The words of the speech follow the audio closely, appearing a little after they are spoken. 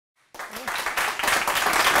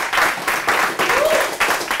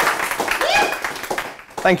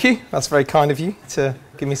Thank you. That's very kind of you to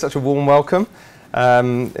give me such a warm welcome.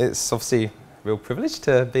 It's obviously a real privilege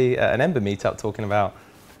to be at an Ember meetup talking about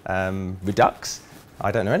Redux.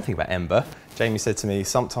 I don't know anything about Ember. Jamie said to me,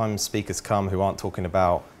 sometimes speakers come who aren't talking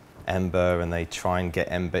about Ember and they try and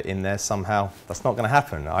get Ember in there somehow. That's not going to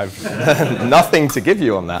happen. I've nothing to give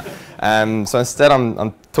you on that. So instead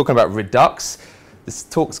I'm talking about Redux. This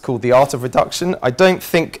talk's called The Art of Reduction. I don't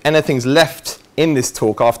think anything's left in this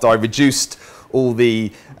talk after I reduced all the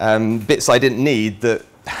bits I didn't need that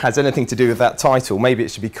has anything to do with that title. Maybe it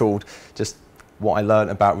should be called just what I learned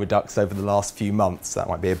about Redux over the last few months. That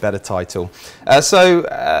might be a better title.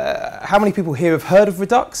 How many people here have heard of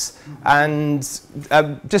Redux? And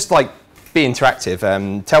just like be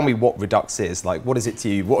interactive, tell me what Redux is. Like, what is it to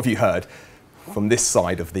you? What have you heard from this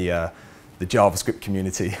side of the JavaScript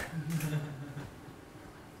community?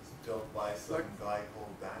 Built by some guy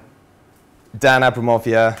called Dan. Dan Abramov,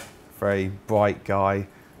 yeah. Very bright guy.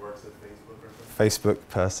 Works at Facebook or something. Facebook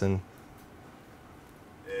person.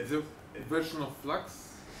 Is it a version of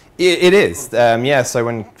Flux? It is, yeah. So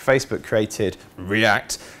when Facebook created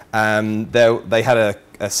React, they had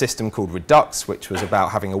a system called Redux, which was about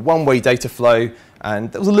having a one-way data flow,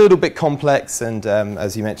 and it was a little bit complex. And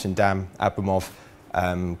as you mentioned, Dan Abramov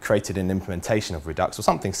created an implementation of Redux or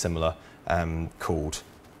something similar called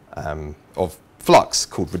of Flux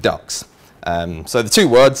called Redux. So the two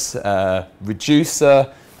words,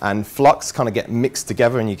 reducer and Flux, kind of get mixed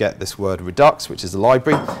together and you get this word Redux, which is a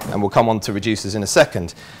library, and we'll come on to reducers in a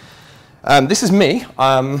second. This is me.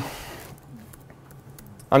 I'm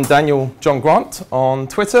Daniel John Grant on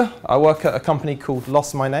Twitter. I work at a company called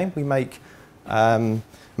Lost My Name. We make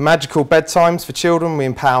magical bedtimes for children. We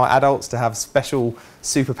empower adults to have special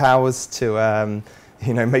superpowers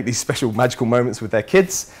to make these special magical moments with their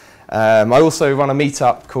kids. I also run a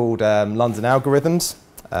meetup called London Algorithms.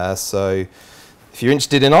 So if you're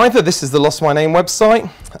interested in either, this is the Lost My Name website.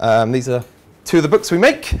 These are two of the books we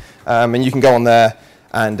make. And you can go on there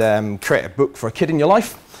and create a book for a kid in your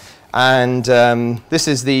life. And this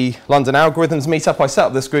is the London Algorithms meetup. I set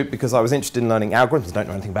up this group because I was interested in learning algorithms. I don't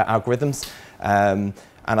know anything about algorithms. And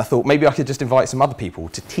I thought maybe I could just invite some other people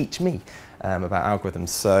to teach me about algorithms.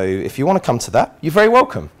 So if you want to come to that, you're very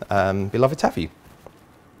welcome. Be lovely to have you.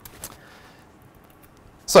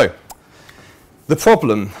 So, the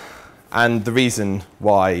problem and the reason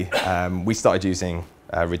why we started using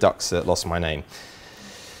Redux at Lost My Name.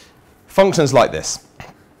 Functions like this.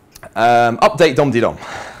 Update dom-de-dom.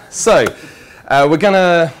 So, we're going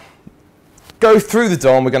to go through the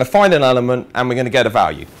DOM, we're going to find an element, and we're going to get a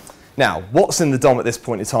value. Now, what's in the DOM at this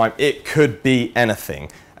point in time? It could be anything.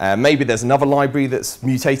 Maybe there's another library that's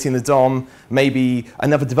mutating the DOM. Maybe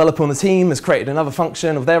another developer on the team has created another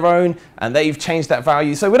function of their own, and they've changed that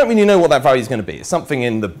value. So we don't really know what that value is going to be. It's something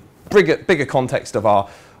in the bigger context of our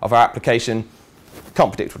application.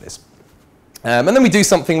 Can't predict what it is. And then we do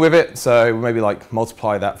something with it. So maybe like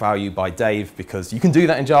multiply that value by Dave, because you can do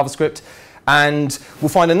that in JavaScript. And we'll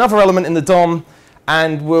find another element in the DOM,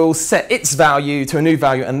 and we'll set its value to a new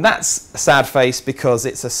value. And that's a sad face because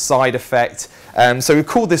it's a side effect. So we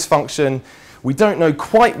call this function. We don't know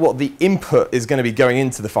quite what the input is going to be going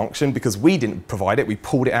into the function because we didn't provide it. We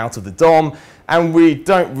pulled it out of the DOM. And we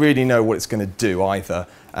don't really know what it's going to do either.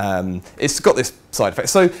 It's got this side effect.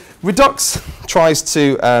 So Redux tries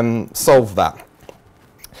to solve that.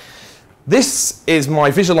 This is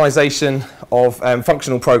my visualization of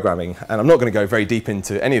functional programming, and I'm not going to go very deep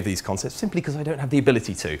into any of these concepts simply because I don't have the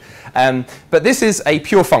ability to. But this is a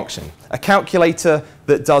pure function, a calculator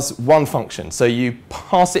that does one function. So you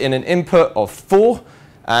pass it in an input of 4,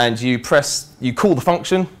 and you call the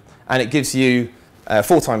function, and it gives you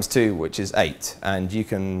 4 times 2, which is 8. And you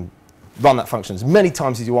can run that function as many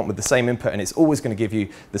times as you want with the same input, and it's always going to give you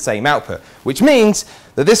the same output, which means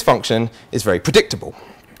that this function is very predictable.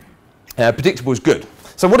 Predictable is good.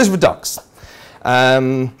 So what is Redux?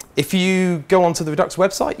 If you go onto the Redux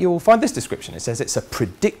website, you'll find this description. It says it's a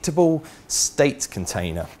predictable state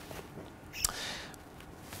container.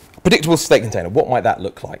 Predictable state container, what might that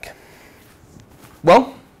look like?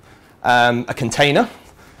 Well, a container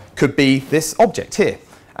could be this object here.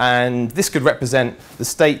 And this could represent the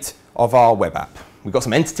state of our web app. We've got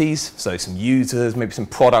some entities, so some users, maybe some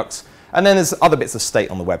products. And then there's other bits of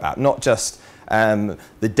state on the web app, not just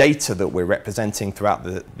the data that we're representing throughout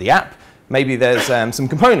the app. Maybe there's some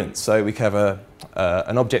components. So we could have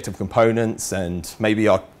an object of components, and maybe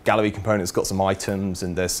our gallery component's got some items,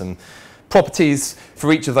 and there's some properties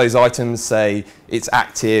for each of those items, say it's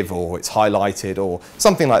active or it's highlighted or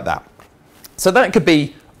something like that. So that could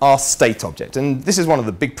be our state object. And this is one of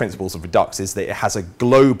the big principles of Redux, is that it has a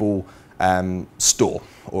global store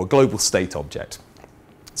or a global state object.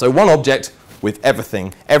 So one object with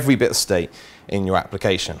everything, every bit of state in your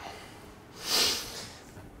application.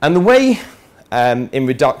 And the way in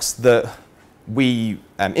Redux that we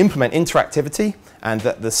implement interactivity and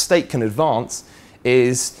that the state can advance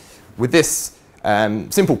is with this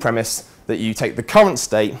simple premise that you take the current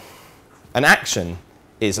state, an action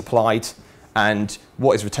is applied, and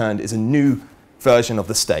what is returned is a new version of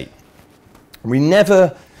the state. We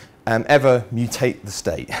never ever mutate the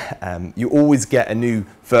state. You always get a new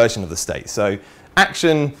version of the state. So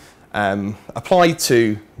action applied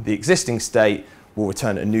to the existing state will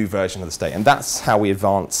return a new version of the state. And that's how we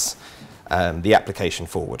advance the application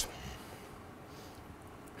forward.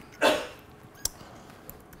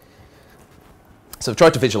 So I've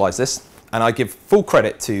tried to visualize this, and I give full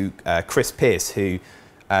credit to Chris Pierce, who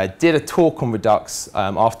did a talk on Redux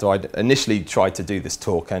after I'd initially tried to do this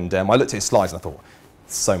talk. And I looked at his slides and I thought,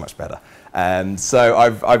 so much better. So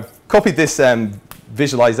I've copied this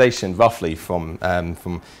visualization roughly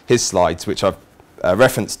from his slides, which I've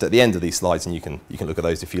referenced at the end of these slides, and you can look at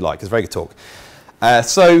those if you like. It's a very good talk.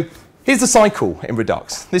 So here's the cycle in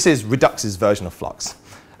Redux. This is Redux's version of Flux.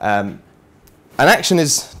 An action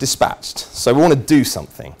is dispatched, so we want to do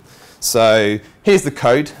something. So here's the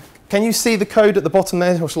code. Can you see the code at the bottom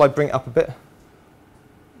there, or shall I bring it up a bit?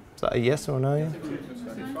 Is that a yes or a no?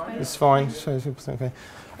 It's fine. Okay.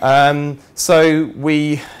 So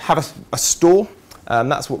we have a store.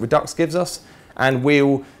 That's what Redux gives us. And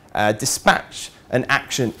we'll dispatch an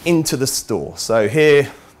action into the store. So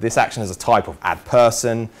here, this action has a type of add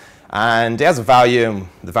person. And it has a value, and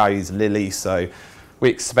the value is Lily. So we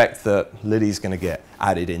expect that Lily's going to get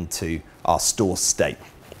added into our store state.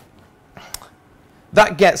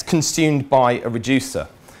 That gets consumed by a reducer.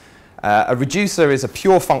 A reducer is a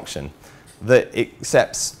pure function that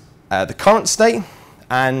accepts the current state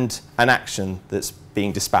and an action that's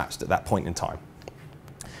being dispatched at that point in time.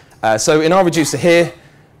 So in our reducer here,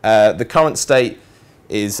 the current state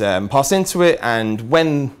is passed into it, and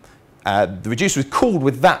when the reducer is called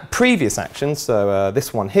with that previous action, so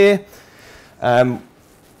this one here,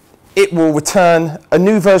 it will return a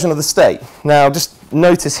new version of the state. Now just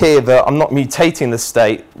notice here that I'm not mutating the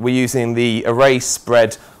state. We're using the array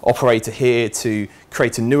spread operator here to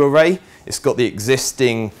create a new array. It's got the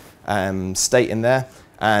existing state in there,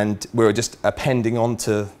 and we're just appending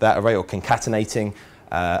onto that array or concatenating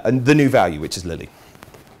the new value, which is Lily.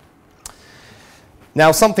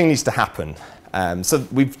 Now something needs to happen. So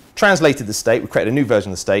we've translated the state, we've created a new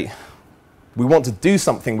version of the state. We want to do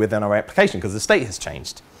something within our application because the state has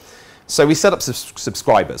changed. So we set up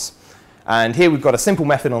subscribers. And here we've got a simple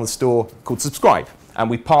method on the store called subscribe, and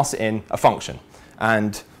we pass it in a function.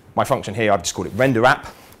 And my function here, I've just called it render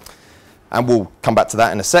app, and we'll come back to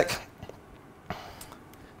that in a sec.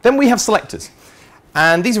 Then we have selectors,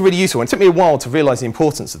 and these are really useful. And it took me a while to realize the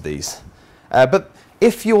importance of these. But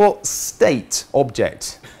if your state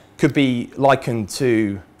object could be likened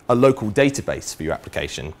to a local database for your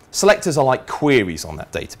application, selectors are like queries on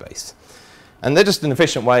that database. And they're just an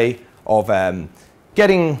efficient way of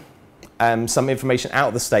getting some information out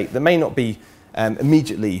of the state that may not be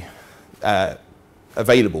immediately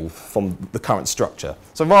available from the current structure.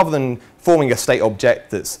 So rather than forming a state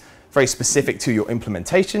object that's very specific to your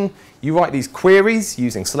implementation, you write these queries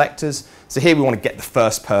using selectors. So here we want to get the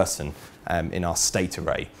first person in our state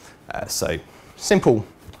array. So simple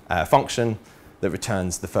function that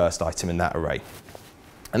returns the first item in that array.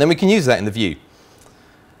 And then we can use that in the view.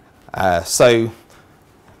 So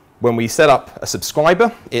when we set up a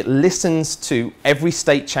subscriber, it listens to every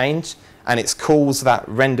state change, and it calls that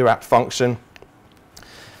render app function.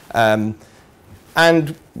 And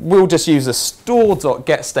we'll just use a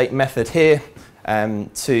store.getState method here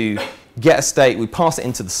to get a state. We pass it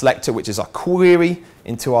into the selector, which is our query,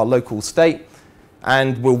 into our local state,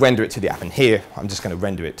 and we'll render it to the app. And here, I'm just going to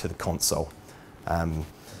render it to the console. And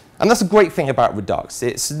that's a great thing about Redux.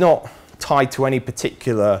 It's not tied to any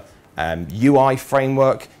particular UI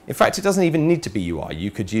framework. In fact, it doesn't even need to be UI.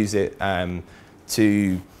 You could use it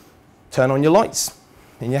to turn on your lights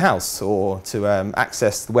in your house, or to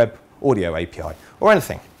access the web audio API, or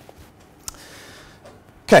anything.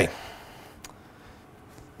 OK.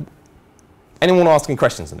 Anyone asking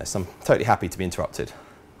questions on this? I'm totally happy to be interrupted.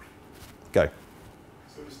 Go.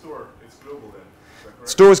 So the store, it's global then, is that correct?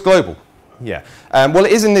 Store is global, yeah. Well,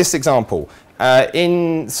 it is in this example.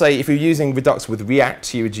 Say, if you're using Redux with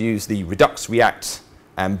React, you would use the Redux React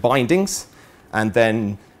bindings, and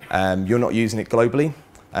then you're not using it globally.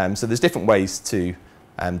 So there's different ways to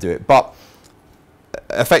do it. But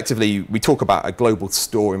effectively, we talk about a global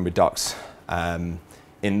store in Redux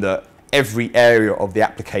in that every area of the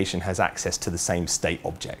application has access to the same state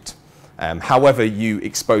object. However you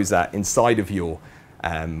expose that inside of your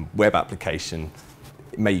web application,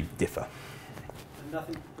 it may differ. And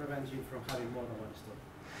nothing prevents you from having more than one store?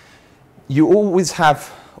 You always have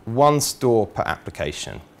one store per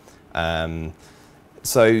application.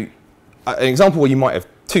 So an example where you might have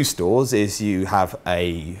two stores is you have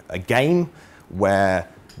a game where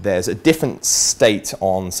there's a different state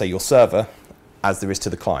on, say, your server as there is to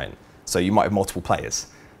the client. So you might have multiple players.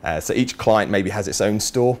 So each client maybe has its own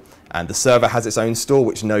store, and the server has its own store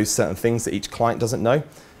which knows certain things that each client doesn't know.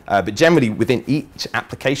 But generally within each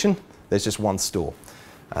application, there's just one store.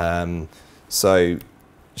 So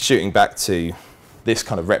shooting back to this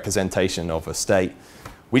kind of representation of a state,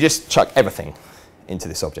 we just chuck everything into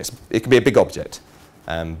this object. It can be a big object,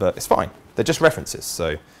 but it's fine. They're just references,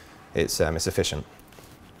 so it's efficient.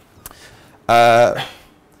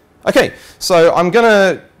 Okay, so I'm going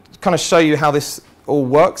to kind of show you how this all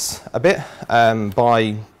works a bit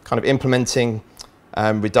by kind of implementing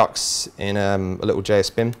Redux in a little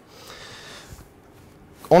JS bin.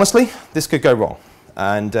 Honestly, this could go wrong.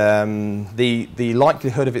 And the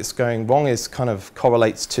likelihood of it's going wrong is kind of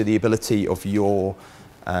correlates to the ability of your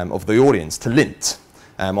of the audience to lint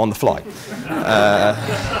on the fly.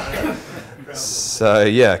 So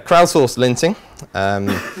yeah, crowdsourced linting.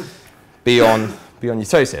 Be on your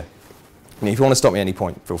toes here. And if you want to stop me at any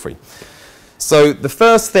point, feel free. So the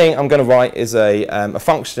first thing I'm going to write is a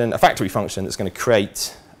function, a factory function that's going to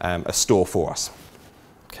create a store for us.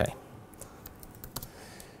 Okay.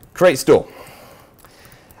 Create store.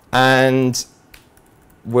 And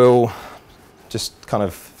we'll just kind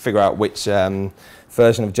of figure out which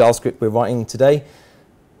version of JavaScript we're writing today.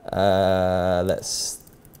 Let's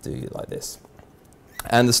do it like this.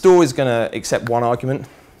 And the store is going to accept one argument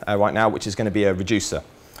right now, which is going to be a reducer.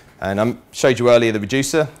 And I showed you earlier the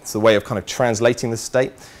reducer. It's the way of kind of translating the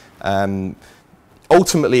state.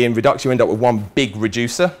 Ultimately, in Redux, you end up with one big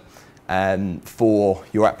reducer for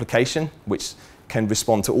your application, which can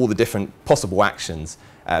respond to all the different possible actions.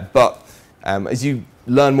 But as you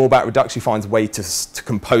learn more about Redux, you find a way to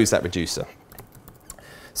compose that reducer.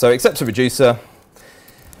 So it accepts a reducer,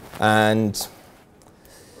 and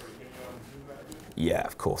yeah,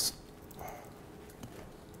 of course.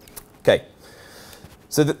 Okay,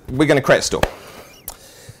 so we're going to create a store.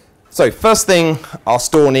 So first thing our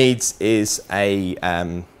store needs is it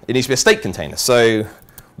needs to be a state container. So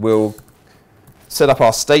we'll set up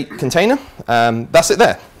our state container. That's it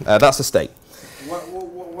there. That's a state.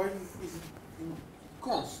 Why is it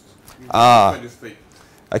const?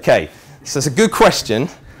 Okay, so it's a good question.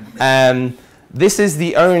 This is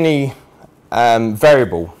the only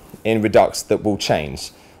variable in Redux that will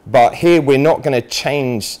change. But here we're not going to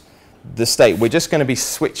change the state. We're just going to be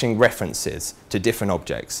switching references to different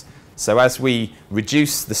objects. So as we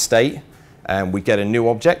reduce the state, we get a new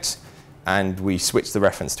object, and we switch the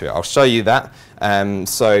reference to it. I'll show you that.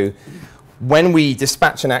 So when we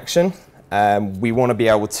dispatch an action, we want to be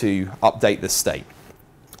able to update the state.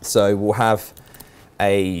 So we'll have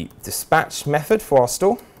a dispatch method for our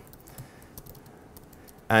store,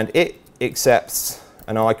 and it accepts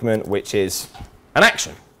an argument which is an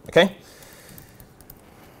action. Okay?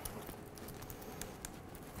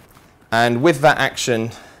 And with that action,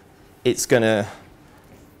 it's going to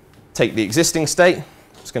take the existing state,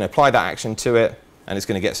 it's going to apply that action to it, and it's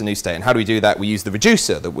going to get us a new state. And how do we do that? We use the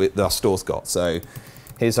reducer that our store's got. So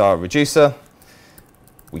here's our reducer.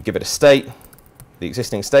 We give it a state, the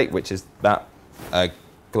existing state, which is that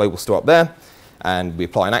global store up there, and we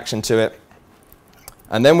apply an action to it.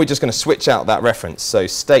 And then we're just going to switch out that reference. So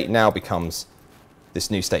state now becomes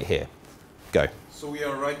this new state here. Go. So we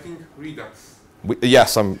are writing Redux.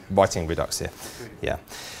 Yes, I'm writing Redux here. Okay. Yeah.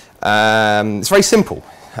 It's very simple.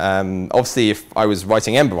 Obviously, if I was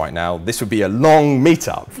writing Ember right now, this would be a long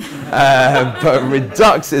meetup. But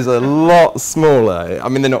Redux is a lot smaller. I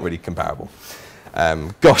mean, they're not really comparable.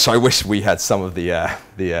 Gosh, I wish we had some of the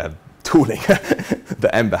tooling that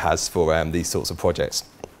Ember has for these sorts of projects.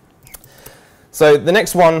 So the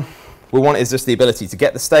next one we want is just the ability to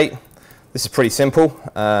get the state. This is pretty simple.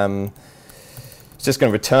 It's just going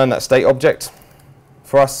to return that state object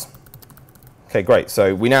for us. Okay, great.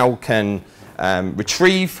 So we now can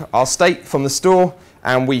retrieve our state from the store,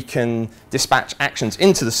 and we can dispatch actions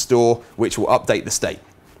into the store which will update the state.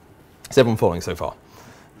 Is everyone following so far?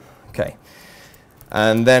 Okay.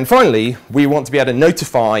 And then finally, we want to be able to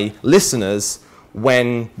notify listeners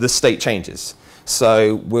when the state changes.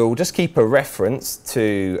 So we'll just keep a reference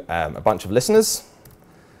to a bunch of listeners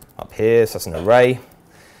up here, so that's an array.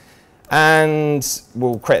 And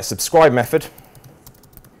we'll create a subscribe method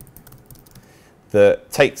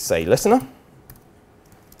that takes a listener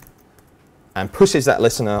and pushes that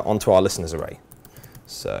listener onto our listeners array.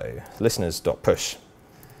 So listeners.push,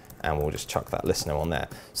 and we'll just chuck that listener on there.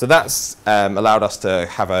 So that's allowed us to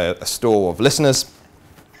have a store of listeners,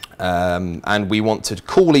 and we want to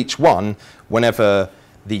call each one whenever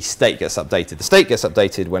the state gets updated. The state gets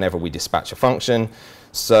updated whenever we dispatch a function.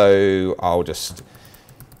 So I'll just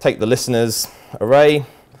take the listeners array,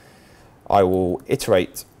 I will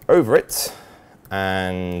iterate over it,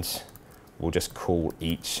 and we'll just call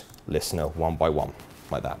each listener one by one,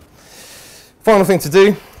 like that. Final thing to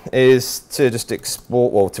do is to just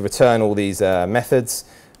export, or to return all these methods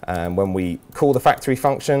when we call the factory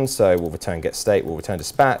function. So we'll return getState, we'll return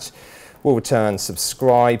dispatch, we'll return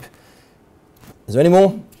subscribe. Is there any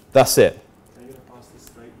more? That's it. Are you going to pass the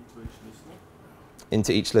state into each listener?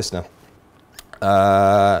 Into each listener.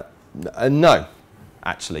 No,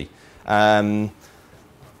 actually.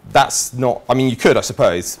 That's not, I mean, you could, I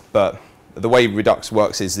suppose, but the way Redux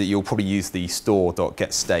works is that you'll probably use the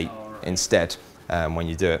store.getState instead when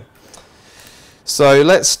you do it. So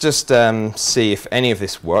let's just see if any of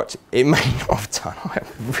this worked. It may not have done, I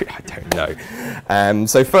don't know.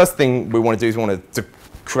 So first thing we want to do is we want to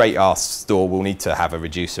create our store. We'll need to have a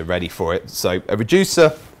reducer ready for it. So a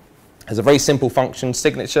reducer has a very simple function,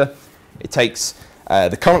 signature. It takes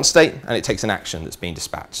the current state and it takes an action that's being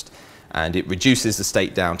dispatched. And it reduces the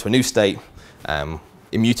state down to a new state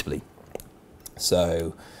immutably.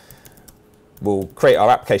 So we'll create our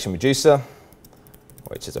application reducer,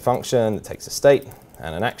 which is a function that takes a state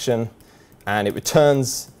and an action, and it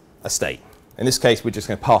returns a state. In this case, we're just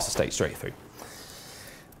going to pass the state straight through.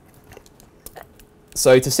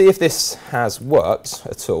 So to see if this has worked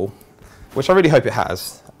at all, which I really hope it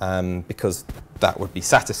has, because that would be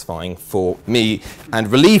satisfying for me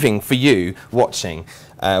and relieving for you watching,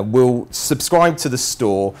 we'll subscribe to the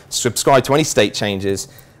store, subscribe to any state changes,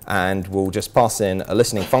 and we'll just pass in a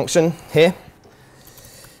listening function here.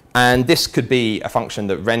 And this could be a function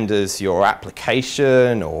that renders your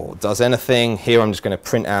application or does anything. Here I'm just going to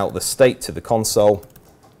print out the state to the console.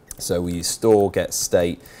 So we use store, get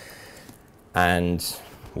state, and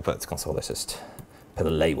we'll put it to console. Let's just put a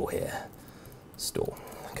label here. Store.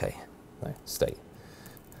 Okay. No, state.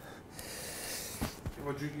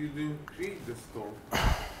 But you didn't create the store.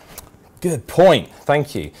 Good point.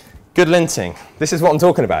 Thank you. Good linting. This is what I'm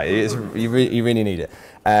talking about. You really need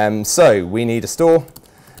it. So we need a store.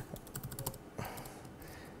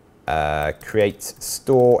 Create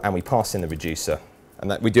store, and we pass in the reducer,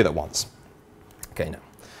 and we do that once. Okay, now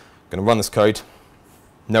I'm going to run this code.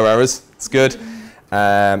 No errors. It's good.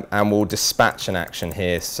 And we'll dispatch an action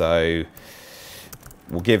here. So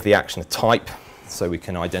we'll give the action a type, so we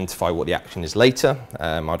can identify what the action is later.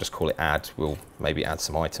 I'll just call it add. We'll maybe add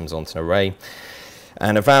some items onto an array,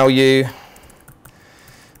 and a value.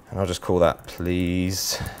 And I'll just call that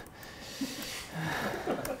please.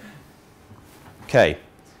 Okay.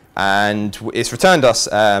 And it's returned us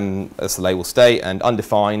as the label state, and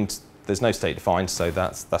undefined, there's no state defined, so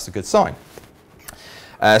that's a good sign.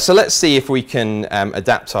 So let's see if we can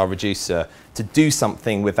adapt our reducer to do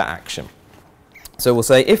something with that action. So we'll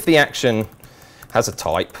say if the action has a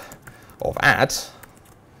type of add,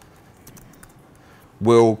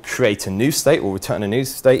 we'll create a new state, we'll return a new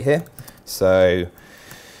state here. So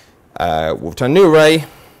we'll return a new array,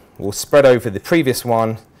 we'll spread over the previous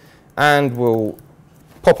one, and we'll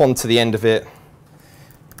pop onto the end of it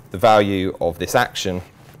the value of this action,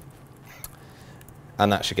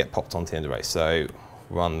 and that should get popped onto the end of the array. So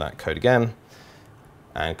run that code again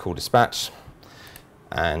and call dispatch,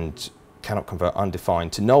 and cannot convert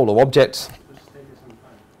undefined to null or object.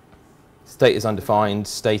 State is undefined.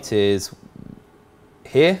 State is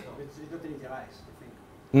here. It's not initialized, I think.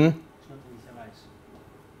 Hmm? It's not initialized.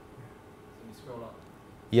 Can you scroll up?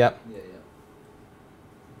 Yep. Yeah, yeah.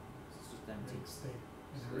 It's just empty.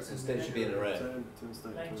 So state should be an array.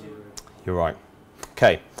 You're right.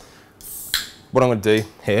 Okay. What I'm going to do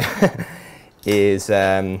here is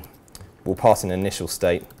we'll pass an initial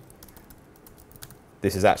state.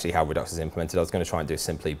 This is actually how Redux is implemented. I was going to try and do it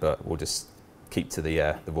simply, but we'll just keep to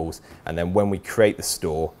the rules. And then when we create the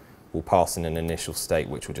store, we'll pass in an initial state,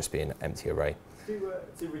 which will just be an empty array. Do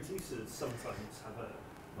reducers sometimes have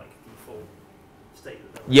a default state?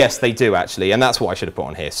 Yes, they do actually, and that's what I should have put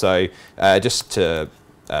on here. So just to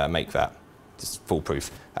make that just foolproof,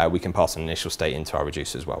 we can pass an initial state into our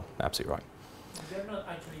reducer as well. Absolutely right. They're not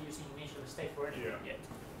actually using initial state for anything yet.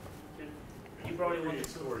 You probably want to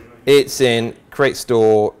store. It's in create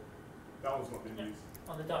store. That was not being used.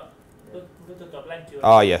 On the dot. Look at the dot line to it.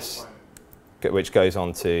 Ah, yes. Which goes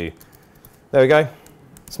on to. There we go.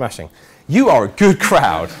 Smashing. You are a good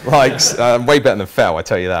crowd. Like way better than Fel, I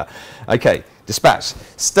tell you that. Okay. dispatch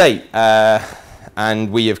state, and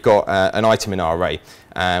we have got an item in our array,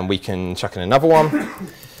 and we can chuck in another one.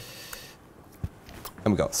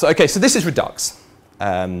 And we got, so okay, so this is Redux.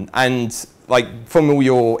 And like from all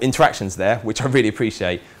your interactions there, which I really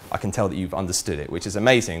appreciate, I can tell that you've understood it, which is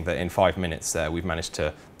amazing that in 5 minutes we've managed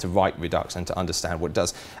to write Redux and to understand what it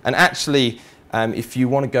does. And actually, if you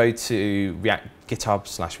want to go to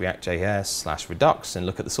GitHub/react.js/Redux and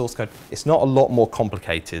look at the source code, it's not a lot more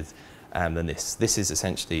complicated than this. This is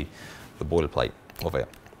essentially the boilerplate of it.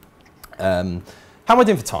 How am I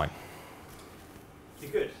doing for time?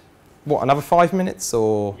 You're good. What, another 5 minutes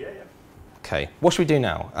or? Yeah. Okay, what should we do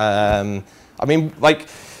now? I mean, like,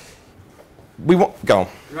 we want, go on.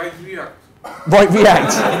 Write React. Write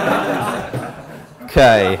React.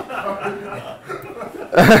 Okay.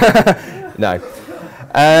 No.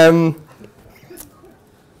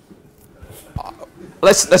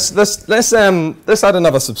 Let's add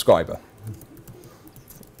another subscriber.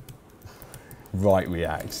 Write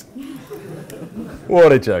React.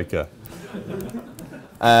 What a joker.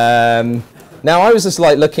 Now I was just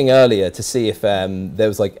like looking earlier to see if there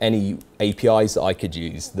was like any APIs that I could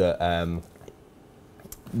use that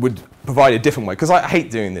would provide a different way, because I hate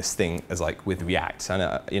doing this thing as like with React,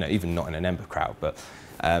 and you know, even not in an Ember crowd, but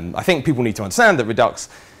I think people need to understand that Redux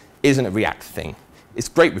isn't a React thing. It's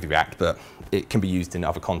great with React, but it can be used in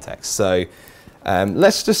other contexts. So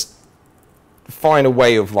let's just find a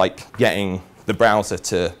way of like getting the browser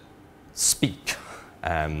to speak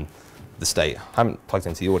the state. I haven't plugged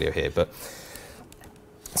into the audio here, but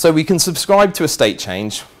so we can subscribe to a state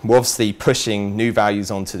change. We're obviously pushing new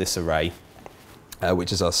values onto this array,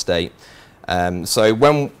 which is our state. So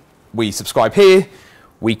when we subscribe here,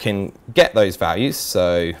 we can get those values.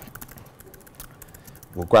 So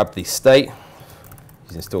we'll grab the state,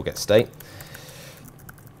 using still get state,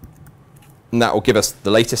 and that will give us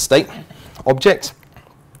the latest state object,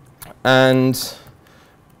 and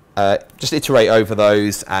just iterate over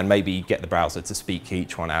those and maybe get the browser to speak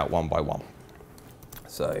each one out one by one.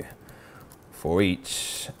 So for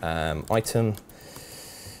each item,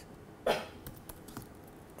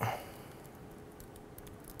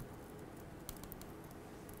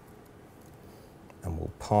 and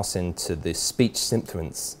we'll pass into the speech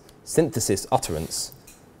synthesis utterance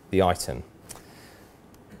the item,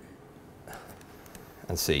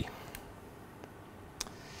 and see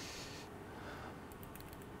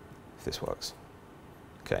if this works.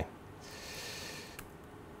 Okay.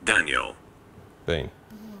 Daniel. Boom.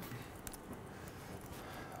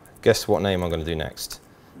 Guess what name I'm going to do next?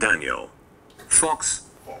 Daniel. Fox.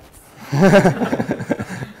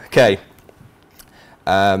 Okay.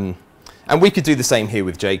 And we could do the same here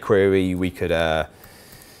with jQuery. We could,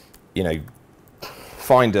 you know,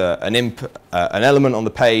 find an element on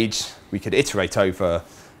the page. We could iterate over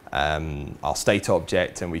our state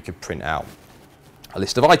object, and we could print out a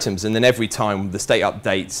list of items. And then every time the state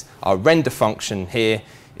updates, our render function here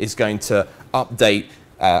is going to update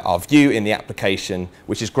our view in the application,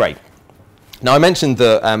 which is great. Now, I mentioned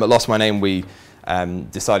that at Lost My Name, we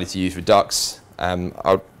decided to use Redux.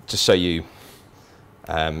 I'll just show you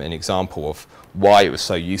an example of why it was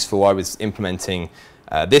so useful. I was implementing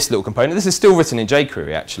this little component. This is still written in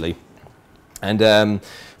jQuery, actually. And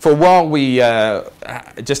for a while, we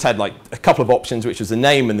just had like a couple of options, which was the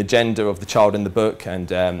name and the gender of the child in the book.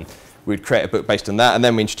 And we'd create a book based on that. And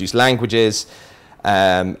then we introduced languages.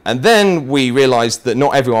 And then we realized that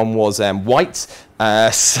not everyone was white.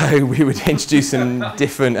 So we would introduce some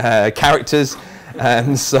different characters.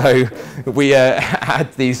 So we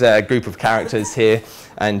had these group of characters here,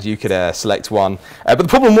 and you could select one. But the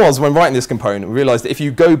problem was, when writing this component, we realized that if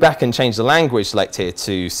you go back and change the language select here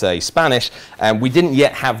to, say, Spanish, we didn't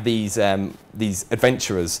yet have these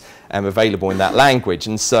adventurers available in that language.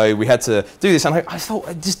 And so we had to do this. And I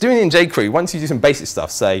thought, just doing it in jQuery, once you do some basic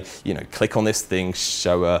stuff, say, you know, click on this thing,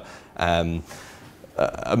 show a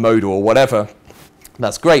modal or whatever,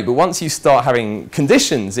 that's great. But once you start having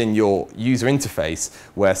conditions in your user interface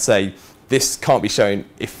where, say, this can't be shown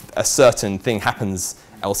if a certain thing happens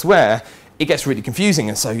elsewhere, it gets really confusing.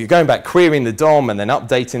 And so you're going back, querying the DOM and then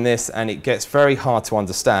updating this, and it gets very hard to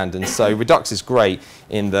understand. And so Redux is great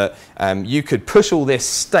in that you could push all this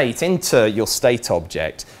state into your state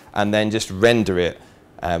object and then just render it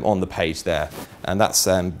on the page there. And that's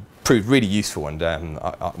proved really useful, and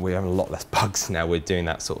we're having a lot less bugs now. We're doing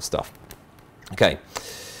that sort of stuff. Okay, I'm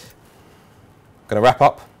going to wrap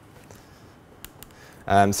up.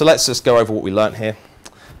 So let's just go over what we learnt here.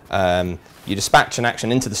 You dispatch an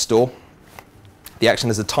action into the store. The action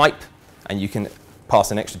is a type, and you can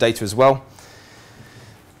pass in extra data as well.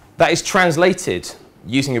 That is translated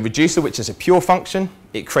using a reducer, which is a pure function,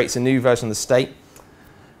 it creates a new version of the state.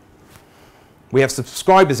 We have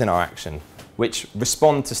subscribers in our action, which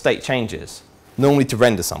respond to state changes, normally to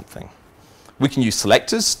render something. We can use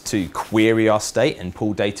selectors to query our state and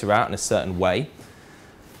pull data out in a certain way.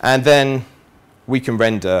 And then we can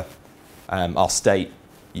render our state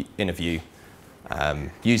in a view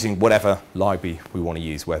using whatever library we want to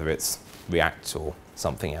use, whether it's React or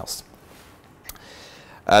something else.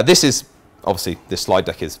 Obviously, this slide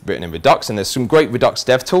deck is written in Redux, and there's some great Redux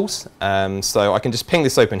dev tools. So I can just ping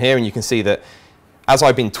this open here, and you can see that as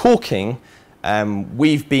I've been talking,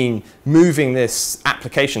 we've been moving this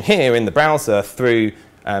application here in the browser through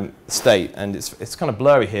state. And it's kind of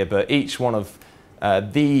blurry here, but each one of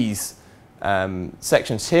these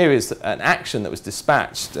sections here is an action that was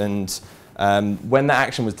dispatched. And when that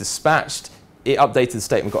action was dispatched, it updated the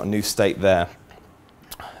state and got a new state there.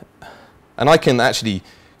 And I can actually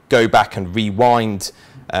go back and rewind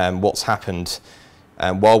what's happened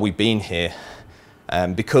while we've been here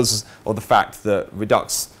because of the fact that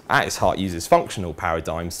Redux at its heart uses functional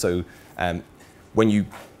paradigms. So when you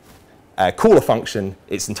call a function,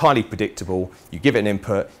 it's entirely predictable. You give it an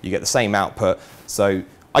input, you get the same output. So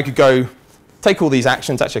I could go take all these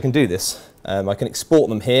actions. Actually, I can do this. I can export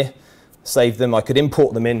them here, save them. I could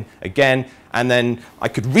import them in again, and then I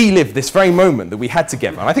could relive this very moment that we had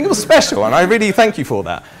together. And I think it was special, and I really thank you for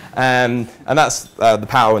that. And that's the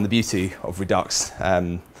power and the beauty of Redux,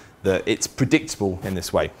 that it's predictable in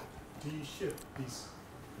this way. Do you ship these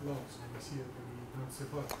logs when you see it when you don't say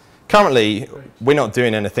what? Currently, we're not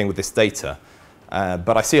doing anything with this data,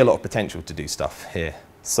 but I see a lot of potential to do stuff here.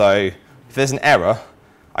 So if there's an error,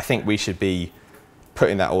 I think we should be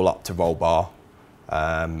putting that all up to rollbar,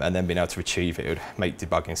 and then being able to retrieve it. It would make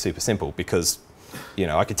debugging super simple because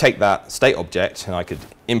I could take that state object and I could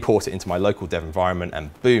import it into my local dev environment,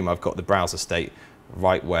 and boom, I've got the browser state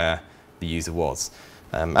right where the user was.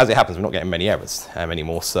 As it happens, we're not getting many errors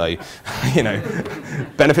anymore, so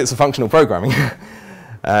benefits of functional programming.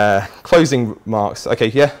 Closing remarks. Okay,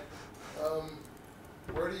 yeah.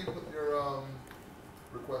 Where do you put your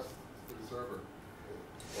request to the server?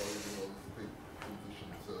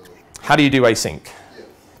 How do you do async? Yes.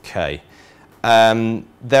 Okay.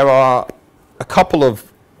 There are a couple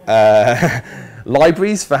of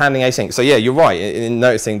libraries for handling async. So yeah, you're right in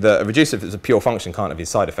noticing that a reducer is a pure function, can't have these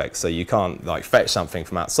side effects. So you can't fetch something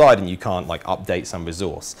from outside, and you can't update some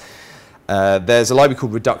resource. There's a library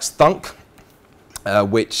called Redux Thunk,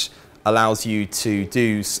 which allows you to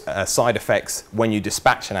do side effects when you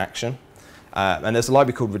dispatch an action. And there's a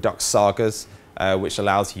library called Redux Sagas, which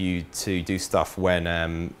allows you to do stuff when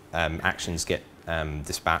actions get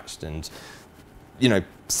dispatched, and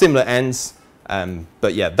similar ends.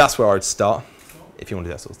 But yeah, that's where I'd start if you want to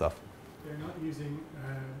do that sort of stuff. They're not using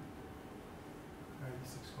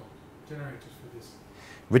generators for this.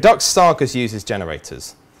 Redux Sagas uses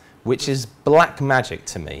generators, which is black magic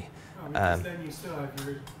to me. Oh, because then you still have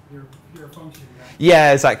your function.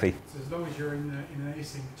 Yeah, exactly. So as long as you're in an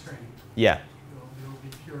async train, yeah, you'll be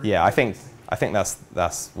pure. Yeah, I think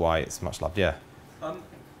that's why it's much loved. Yeah.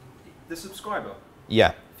 The subscriber.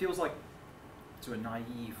 Yeah. Feels like, to a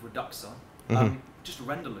naive Reduxer, just a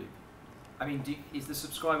render loop. I mean, is the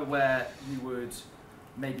subscriber where you would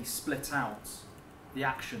maybe split out the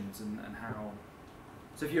actions and how?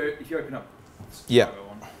 So if you open up the subscriber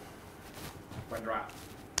on render app.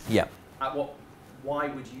 Yeah. Why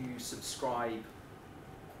would you subscribe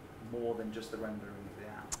more than just the rendering of the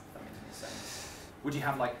app? If that makes any sense. Would you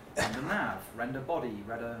have render nav, render body,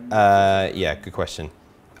 render? Yeah, good question.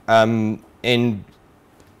 In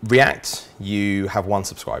React, you have one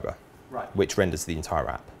subscriber, right, which renders the entire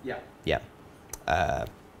app. Yeah. Yeah.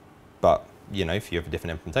 But if you have a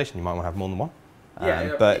different implementation, you might want to have more than one.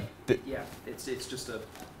 Yeah. But it's just a.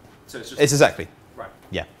 So it's just. It's exactly. Right.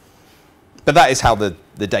 Yeah. But that is how the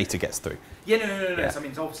data gets through. Yeah, no. Yeah. So, I mean,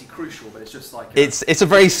 it's obviously crucial, but it's just it's a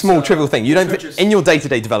very small, trivial thing. You don't in your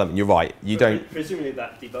day-to-day development. You're right. You don't. Presumably,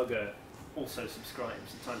 that debugger also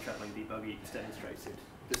subscribes. The time traveling debugger you just demonstrated.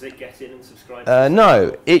 Does it get in and subscribe?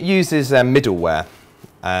 No, it uses middleware,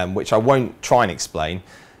 which I won't try and explain,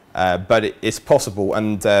 but it's possible.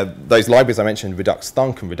 And those libraries I mentioned, Redux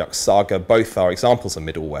Thunk and Redux Saga, both are examples of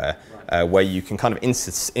middleware, right, where you can kind of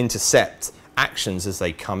intercept actions as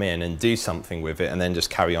they come in and do something with it, and then just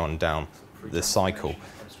carry on down the cycle.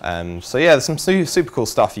 So yeah, there's some super cool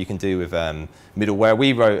stuff you can do with middleware.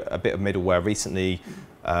 We wrote a bit of middleware recently,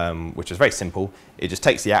 which was very simple. It just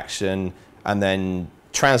takes the action and then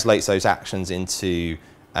translates those actions into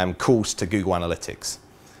calls to Google Analytics,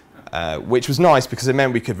 which was nice because it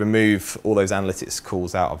meant we could remove all those analytics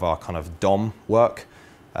calls out of our kind of DOM work.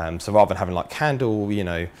 So rather than having handle,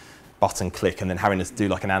 button click and then having to do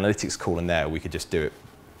like an analytics call in there. We could just do it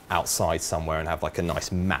outside somewhere and have like a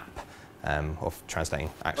nice map of translating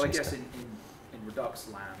actions. But I guess in Redux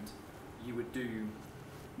land, you would do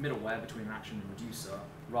middleware between an action and reducer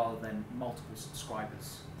rather than multiple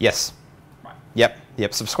subscribers. Yes. Right.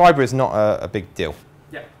 Yep. Subscriber is not a big deal.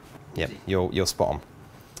 Yep. Yep. You're spot on.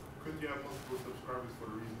 Couldn't you have multiple subscribers for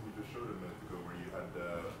the reason you just showed a minute ago, where you had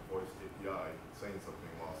the voice API saying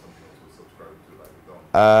something while something else was subscribing to it, like we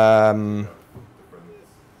don't?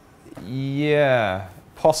 Yeah,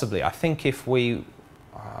 possibly. I think if we,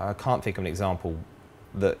 I can't think of an example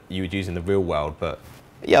that you would use in the real world, but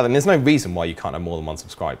yeah, I mean, there's no reason why you can't have more than one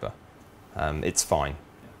subscriber. It's fine,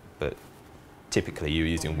 but typically you're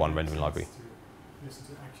using one rendering library. To listen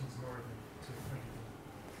to actions more than to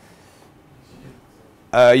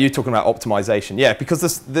anything. You're talking about optimization, yeah, because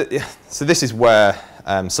so this is where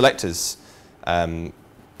selectors can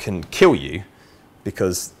kill you,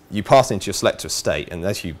 because you pass into your selector state, and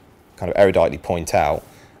as you kind of eruditely point out,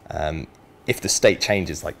 if the state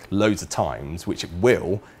changes like loads of times, which it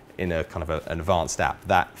will in a kind of an advanced app,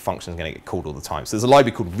 that function is going to get called all the time. So there's a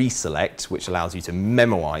library called reselect, which allows you to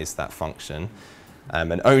memorize that function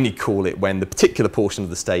and only call it when the particular portion of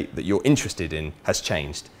the state that you're interested in has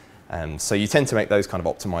changed. So you tend to make those kind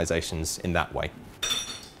of optimizations in that way.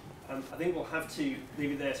 I think we'll have to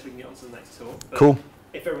leave it there so we can get on to the next talk. But Cool.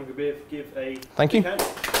 If everyone could give a Thank you. big hand.